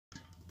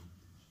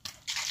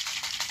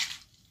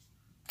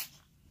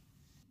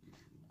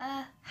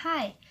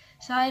Hi.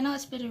 So I know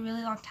it's been a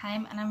really long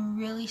time and I'm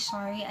really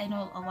sorry. I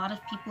know a lot of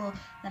people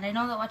that I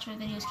know that watch my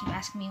videos keep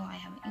asking me why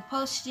haven't you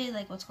posted,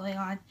 like what's going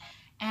on.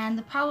 And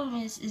the problem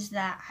is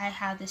that I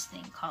have this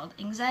thing called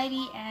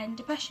anxiety and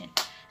depression.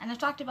 And I've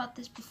talked about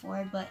this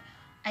before, but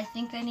I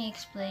think I need to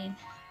explain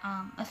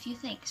a few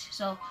things.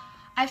 So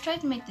I've tried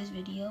to make this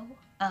video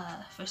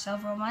for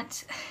several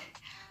months.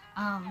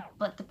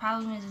 But the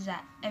problem is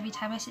that every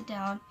time I sit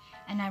down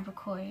and I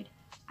record,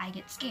 I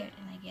get scared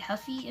and I get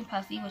huffy and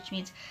puffy, which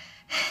means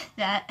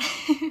that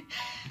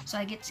so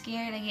I get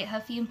scared, I get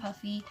huffy and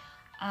puffy,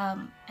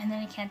 and then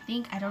I can't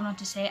think, I don't know what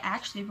to say. I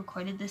actually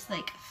recorded this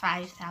like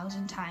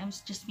 5,000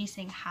 times, just me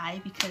saying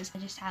hi, because I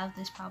just have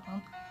this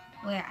problem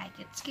where I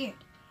get scared.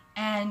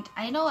 And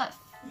I know at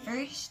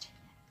first,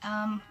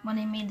 when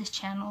I made this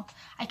channel,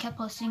 I kept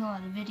posting a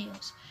lot of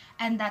videos,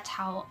 and that's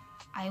how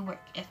I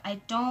work. If I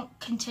don't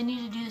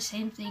continue to do the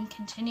same thing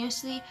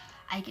continuously,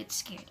 I get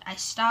scared. I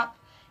stop.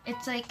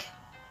 It's like,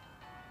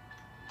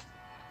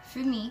 for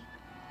me,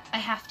 I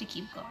have to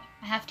keep going.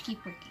 I have to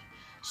keep working.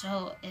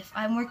 So if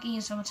I'm working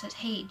and someone says,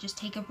 hey, just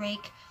take a break,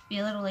 be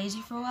a little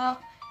lazy for a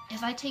while,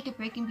 if I take a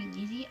break and be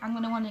lazy, I'm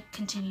going to want to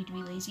continue to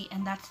be lazy,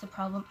 and that's the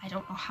problem. I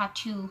don't know how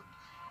to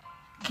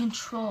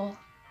control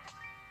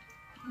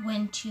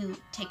when to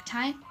take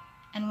time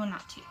and when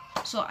not to.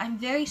 So I'm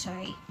very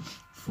sorry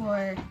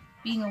for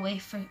being away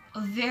for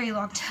a very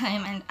long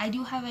time, and I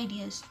do have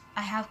ideas.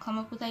 I have come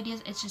up with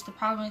ideas. It's just the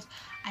problem is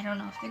I don't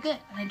know if they're good,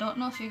 and I don't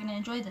know if you're going to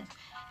enjoy them.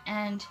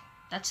 And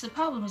that's the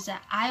problem, is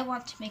that I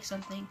want to make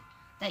something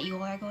that you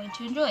all are going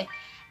to enjoy.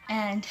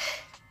 And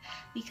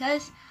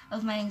because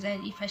of my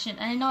anxiety, depression,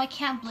 and I know I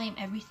can't blame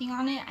everything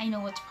on it. I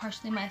know it's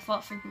partially my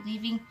fault for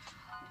believing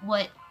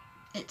what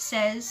it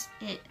says,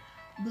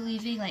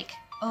 believing like,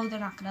 oh, they're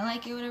not gonna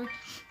like it or whatever,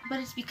 but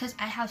it's because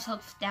I have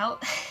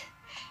self-doubt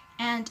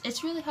and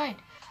it's really hard.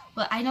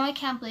 But I know I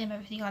can't blame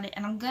everything on it,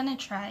 and I'm gonna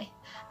try.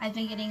 I've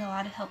been getting a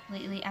lot of help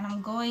lately, and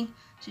I'm going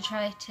to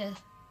try to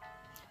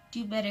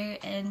do better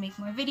and make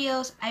more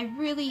videos. I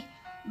really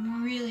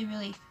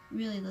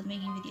love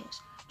making videos.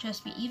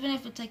 Trust me, even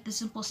if it's like the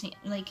simple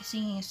like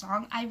singing a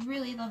song, I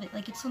really love it.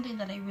 Like, it's something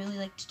that I really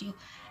like to do,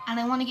 and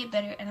I want to get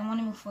better, and I want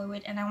to move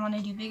forward, and I want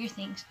to do bigger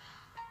things.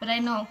 But I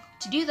know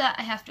to do that,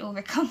 I have to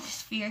overcome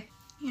this fear.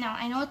 Now,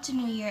 I know it's a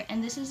new year,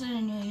 and this isn't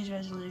a New Year's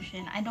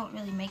resolution. I don't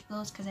really make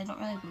those because I don't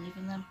really believe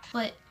in them.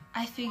 But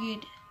I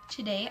figured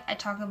today I'd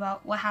talk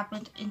about what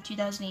happened in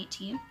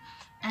 2018,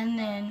 and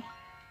then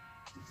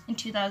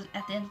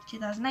at the end of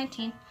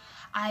 2019,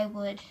 I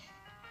would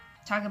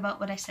talk about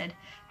what I said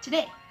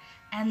today.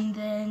 And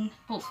then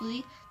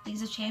hopefully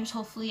things have changed.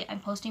 Hopefully I'm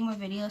posting more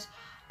videos.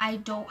 I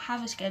don't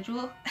have a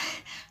schedule.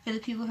 For the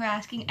people who are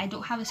asking, I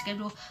don't have a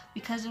schedule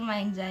because of my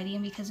anxiety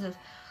and because of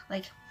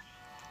like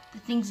the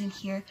things in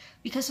here,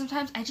 because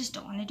sometimes I just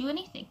don't want to do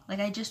anything. Like,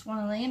 I just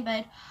want to lay in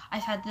bed.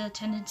 I've had the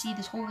tendency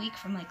this whole week,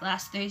 from like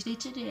last Thursday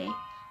to today,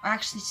 or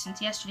actually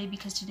since yesterday,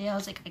 because today I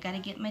was like, I gotta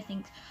get my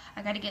things,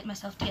 I gotta get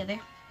myself together.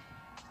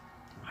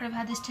 I've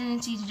had this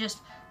tendency to just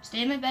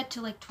stay in my bed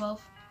till like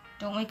 12,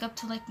 don't wake up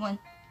till like 1,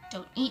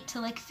 don't eat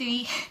till like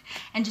 3,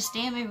 and just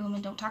stay in my room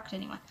and don't talk to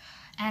anyone.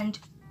 And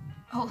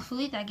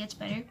hopefully that gets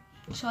better.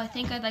 So I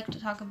think I'd like to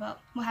talk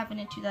about what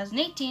happened in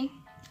 2018,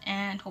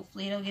 and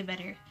hopefully it'll get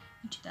better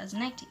in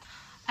 2019.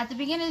 At the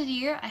beginning of the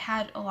year, I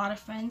had a lot of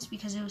friends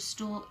because it was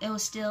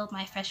still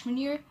my freshman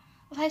year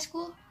of high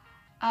school.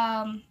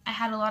 I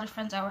had a lot of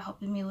friends that were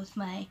helping me with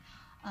my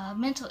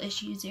mental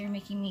issues. They were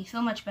making me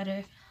feel much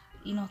better.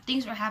 You know,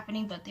 things were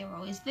happening, but they were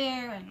always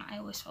there, and I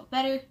always felt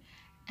better.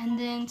 And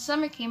then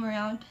summer came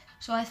around,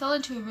 so I fell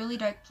into a really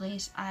dark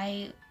place.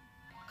 I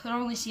could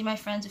only see my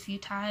friends a few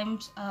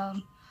times.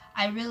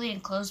 I really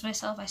enclosed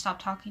myself. I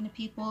stopped talking to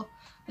people.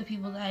 The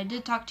people that I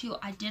did talk to,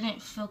 I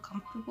didn't feel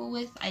comfortable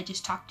with. I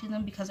just talked to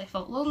them because I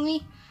felt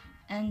lonely.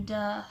 And,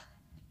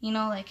 you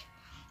know, like,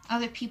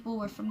 other people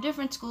were from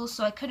different schools,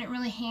 so I couldn't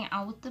really hang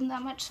out with them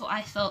that much. So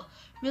I felt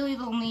really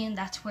lonely, and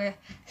that's where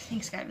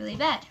things got really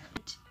bad.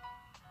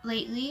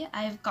 Lately,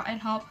 I've gotten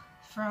help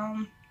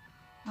from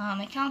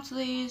my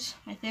counselors,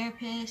 my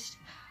therapist.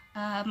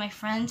 My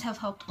friends have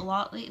helped a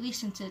lot lately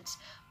since it's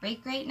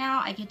break right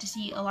now. I get to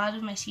see a lot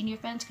of my senior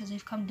friends because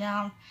they've come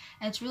down,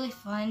 and it's really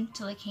fun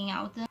to like hang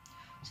out with them.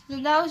 So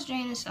then that was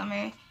during the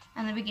summer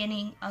and the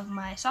beginning of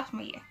my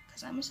sophomore year,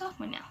 because I'm a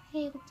sophomore now.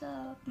 Hey, what's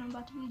up? And I'm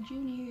about to be a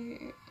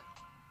junior.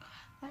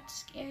 That's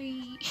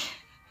scary.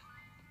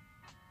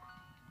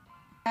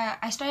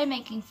 I started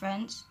making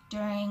friends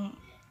during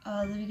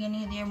the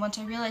beginning of the year, once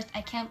I realized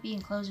I can't be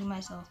enclosing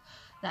myself,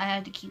 that I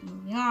had to keep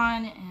moving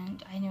on,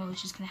 and I knew it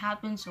was just gonna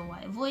happen, so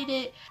why avoid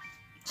it?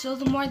 So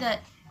the more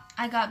that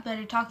I got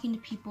better talking to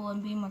people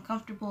and being more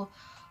comfortable,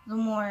 the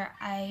more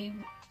I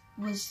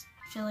was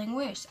feeling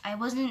worse. I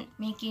wasn't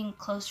making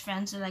close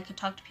friends that I could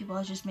talk to people. I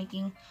was just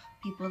making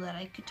people that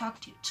I could talk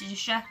to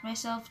distract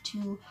myself,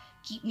 to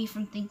keep me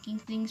from thinking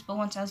things. But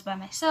once I was by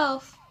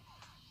myself,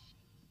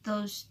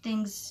 those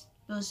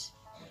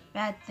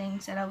bad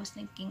things that I was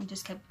thinking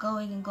just kept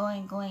going and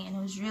going and going, and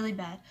it was really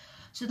bad.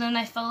 So then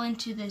I fell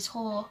into this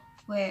hole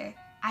where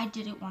I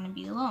didn't want to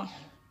be alone.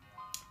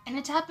 And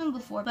it's happened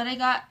before, but I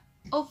got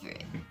over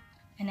it.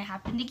 And it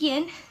happened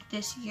again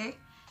this year.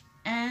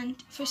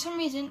 And for some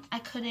reason, I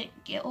couldn't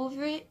get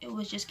over it. It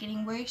was just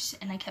getting worse.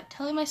 And I kept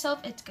telling myself,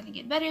 it's going to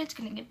get better, it's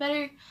going to get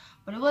better.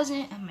 But it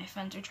wasn't. And my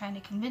friends were trying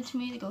to convince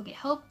me to go get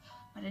help.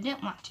 But I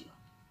didn't want to.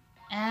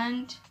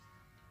 And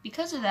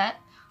because of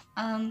that,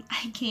 I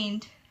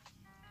gained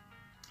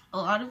a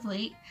lot of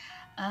weight.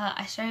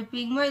 I started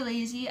being more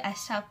lazy. I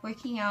stopped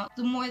working out.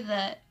 The more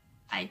that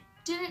I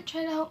didn't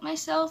try to help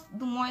myself,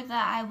 the more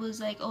that I was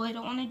like, oh, I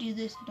don't want to do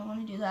this, I don't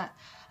want to do that.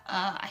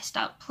 I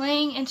stopped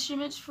playing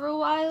instruments for a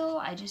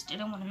while. I just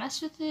didn't want to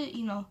mess with it.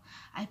 You know,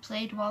 I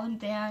played while in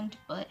band,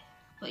 but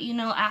you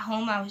know, at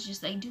home I was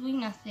just like doing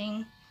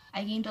nothing.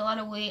 I gained a lot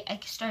of weight. I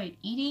started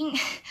eating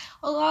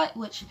a lot,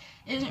 which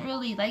isn't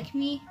really like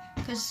me,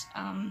 because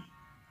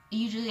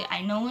usually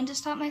I know when to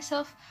stop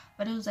myself,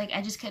 but it was like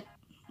I just kept,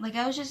 like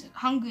I was just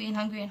hungry and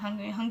hungry and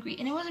hungry and hungry.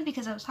 And it wasn't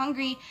because I was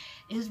hungry,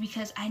 it was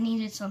because I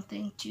needed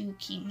something to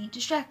keep me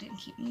distracted and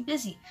keep me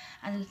busy.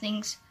 And the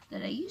things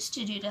that I used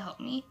to do to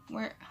help me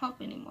weren't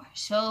helping anymore.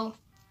 So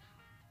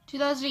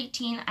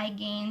 2018, I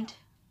gained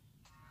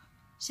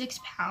 6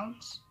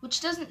 pounds, which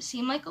doesn't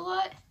seem like a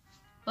lot,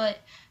 but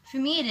for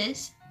me it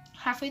is.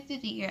 Halfway through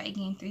the year, I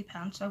gained 3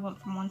 pounds, so I went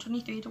from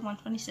 123 to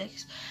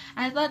 126,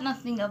 and I thought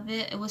nothing of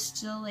it. It was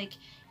still like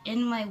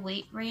in my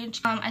weight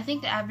range. I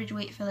think the average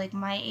weight for like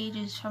my age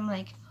is from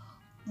like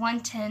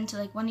 110 to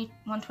like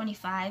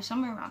 125,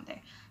 somewhere around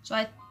there. So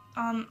I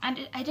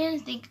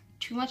didn't think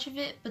too much of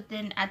it, but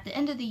then at the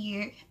end of the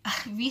year,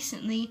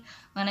 recently,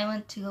 when I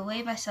went to go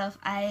weigh myself,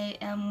 I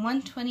am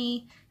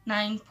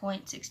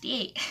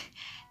 129.68,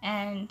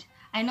 and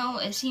I know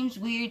it seems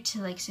weird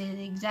to like say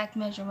the exact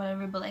measure or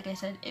whatever, but like I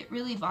said, it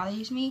really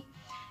bothers me,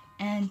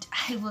 and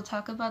I will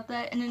talk about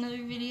that in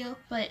another video.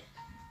 But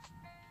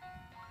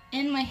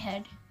in my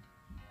head,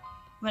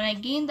 when I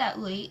gained that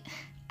weight,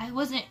 I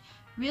wasn't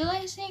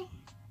realizing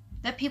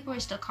that people were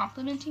still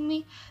complimenting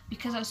me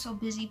because I was so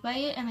busy by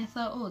it, and I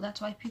thought, oh, that's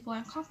why people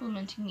aren't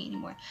complimenting me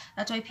anymore.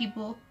 That's why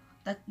people,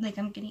 that like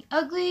I'm getting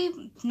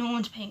ugly, no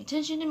one's paying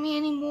attention to me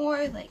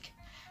anymore,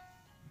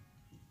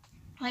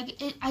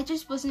 I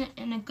just wasn't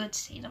in a good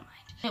state of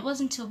mind. It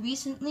wasn't until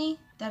recently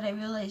that I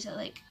realized that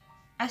like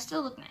I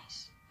still look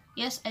nice.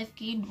 Yes, I've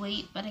gained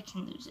weight, but I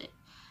can lose it.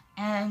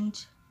 And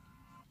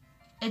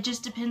it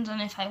just depends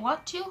on if I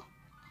want to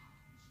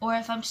or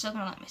if I'm still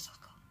gonna let myself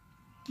go.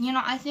 You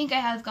know, I think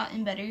I have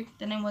gotten better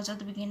than I was at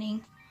the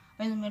beginning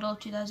or in the middle of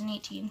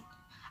 2018.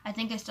 I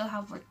think I still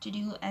have work to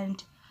do,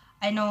 and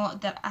I know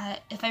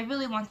that if I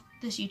really want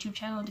this YouTube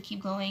channel to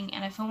keep going,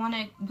 and if I want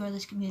to grow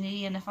this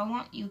community, and if I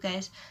want you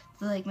guys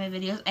to like my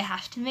videos, I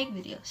have to make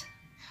videos.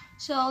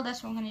 So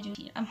that's what I'm going to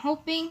do. I'm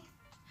hoping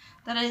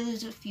that I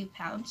lose a few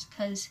pounds,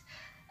 because,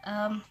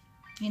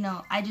 you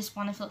know, I just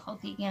want to feel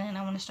healthy again, and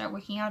I want to start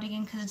working out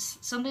again, because it's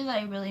something that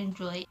I really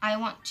enjoy. I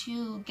want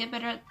to get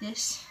better at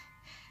this,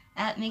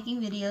 at making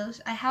videos.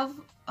 I have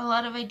a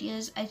lot of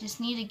ideas. I just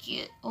need to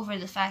get over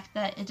the fact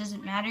that it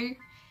doesn't matter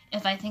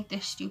if I think they're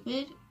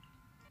stupid.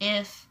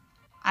 If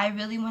I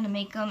really want to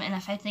make them, and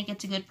if I think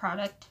it's a good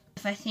product,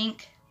 if I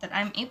think that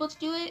I'm able to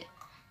do it,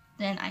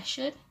 then I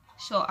should.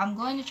 So I'm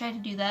going to try to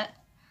do that.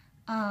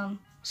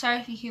 Sorry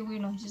if you hear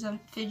weird noises. I'm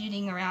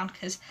fidgeting around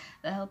because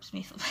that helps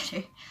me feel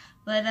better.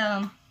 But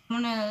I'm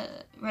gonna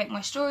write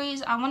more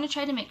stories. I want to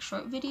try to make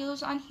short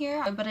videos on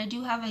here, but I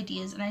do have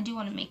ideas, and I do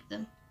want to make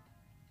them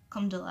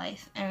come to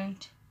life,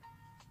 and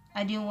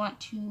I do want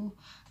to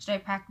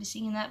start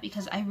practicing in that,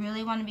 because I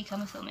really want to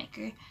become a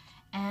filmmaker.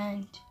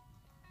 And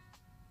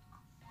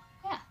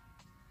yeah,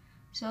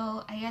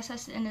 so I guess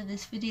that's the end of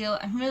this video.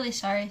 I'm really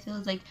sorry if it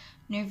was like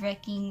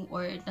nerve-wracking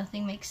or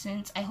nothing makes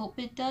sense. I hope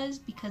it does,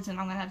 because then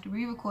I'm gonna have to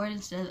re-record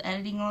instead of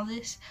editing all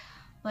this.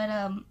 But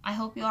I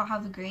hope you all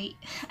have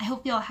I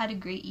hope you all had a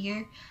great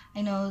year.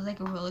 I know it was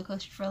like a roller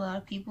coaster for a lot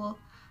of people.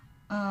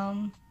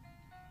 And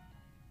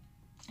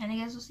I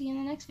guess we'll see you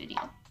in the next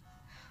video.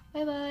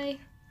 Bye bye.